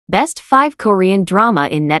Best 5 Korean Drama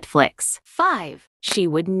in Netflix. 5. She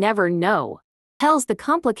Would Never Know tells the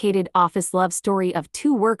complicated office love story of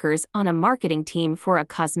two workers on a marketing team for a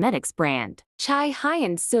cosmetics brand. Chai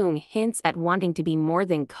Hyun-sung hints at wanting to be more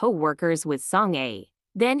than co-workers with Song-ae.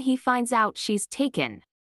 Then he finds out she's taken.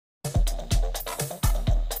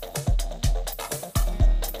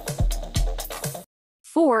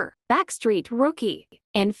 4. Backstreet Rookie.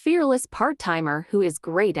 And fearless part-timer who is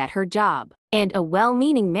great at her job, and a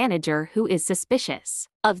well-meaning manager who is suspicious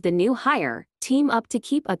of the new hire, team up to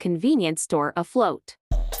keep a convenience store afloat.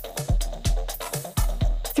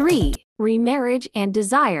 3. Remarriage and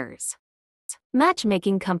Desires.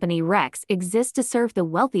 Matchmaking company Rex exists to serve the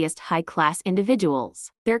wealthiest high-class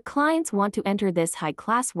individuals. Their clients want to enter this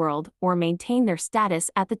high-class world or maintain their status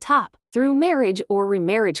at the top through marriage or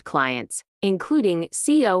remarriage. Clients, including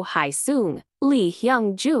Seo Hae-sung, Lee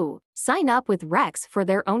Hyung-ju, sign up with Rex for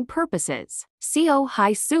their own purposes. Seo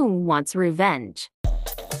Hae-sung wants revenge.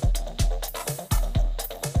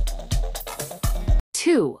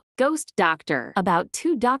 2. Ghost Doctor. About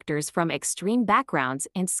two doctors from extreme backgrounds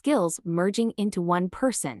and skills merging into one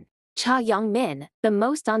person. Cha Young-min, the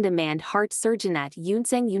most on-demand heart surgeon at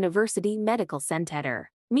Yonsei University Medical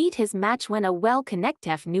Center, meet his match when a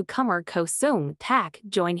well-connected newcomer Ko Sung-tak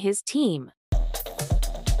join his team.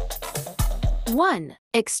 1.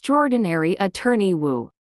 Extraordinary Attorney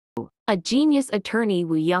Woo. A genius attorney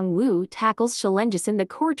Woo Young-woo tackles challenges in the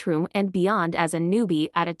courtroom and beyond as a newbie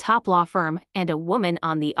at a top law firm and a woman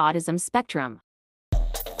on the autism spectrum.